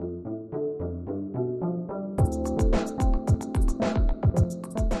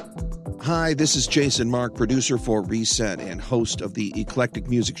Hi, this is Jason Mark, producer for Reset and host of the eclectic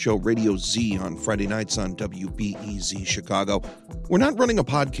music show Radio Z on Friday nights on WBEZ Chicago. We're not running a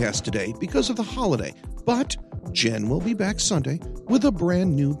podcast today because of the holiday, but Jenn will be back Sunday with a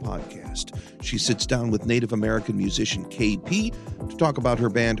brand new podcast. She sits down with Native American musician KP to talk about her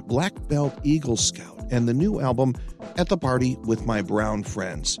band Black Belt Eagle Scout and the new album At the Party with My Brown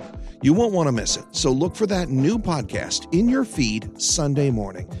Friends. You won't want to miss it, so look for that new podcast in your feed Sunday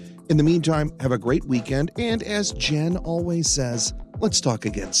morning. In the meantime, have a great weekend, and as Jenn always says, let's talk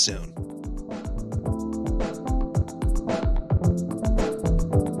again soon.